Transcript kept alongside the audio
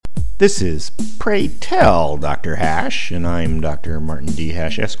This is Pray Tell Dr. Hash, and I'm Dr. Martin D.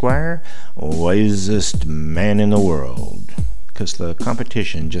 Hash, Esquire, wisest man in the world, 'cause the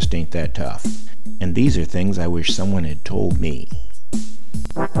competition just ain't that tough. And these are things I wish someone had told me.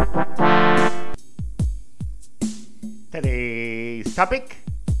 Today's topic,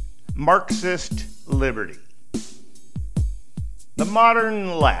 Marxist Liberty. The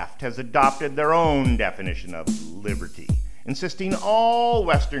modern left has adopted their own definition of liberty, insisting all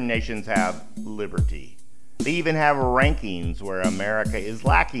Western nations have liberty. They even have rankings where America is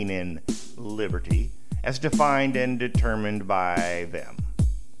lacking in liberty, as defined and determined by them.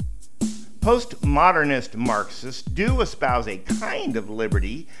 Postmodernist Marxists do espouse a kind of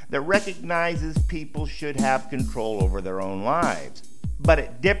liberty that recognizes people should have control over their own lives, but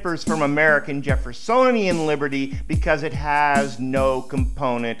it differs from American Jeffersonian liberty because it has no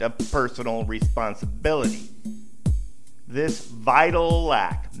component of personal responsibility. This vital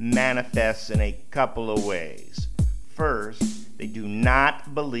lack manifests in a couple of ways. First, they do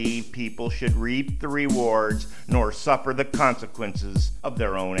not believe people should reap the rewards nor suffer the consequences of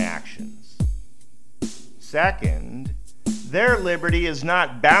their own actions. Second, their liberty is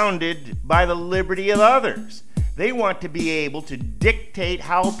not bounded by the liberty of others. They want to be able to dictate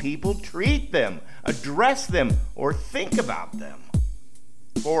how people treat them, address them, or think about them.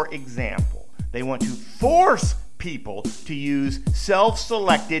 For example, they want to force people to use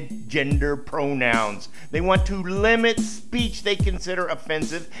self-selected gender pronouns. They want to limit speech they consider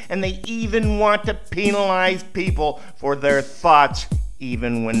offensive, and they even want to penalize people for their thoughts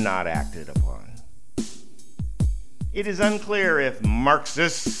even when not acted upon. It is unclear if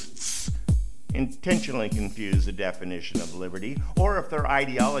Marxists intentionally confuse the definition of liberty, or if their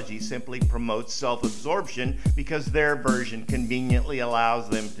ideology simply promotes self-absorption because their version conveniently allows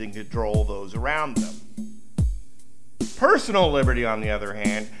them to control those around them. Personal liberty, on the other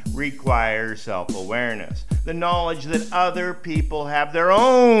hand, requires self-awareness, the knowledge that other people have their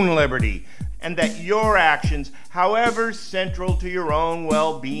own liberty, and that your actions, however central to your own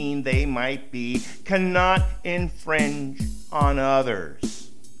well-being they might be, cannot infringe on others.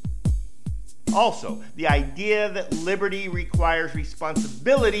 Also, the idea that liberty requires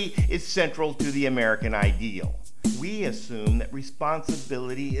responsibility is central to the American ideal. We assume that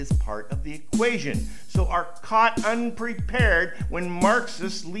responsibility is part of the equation, so are caught unprepared when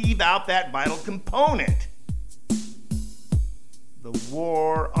Marxists leave out that vital component. The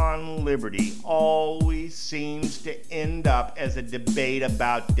war on liberty always seems to end up as a debate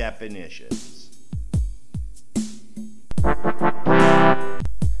about definitions.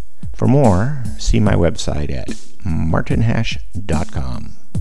 For more, see my website at martinhash.com.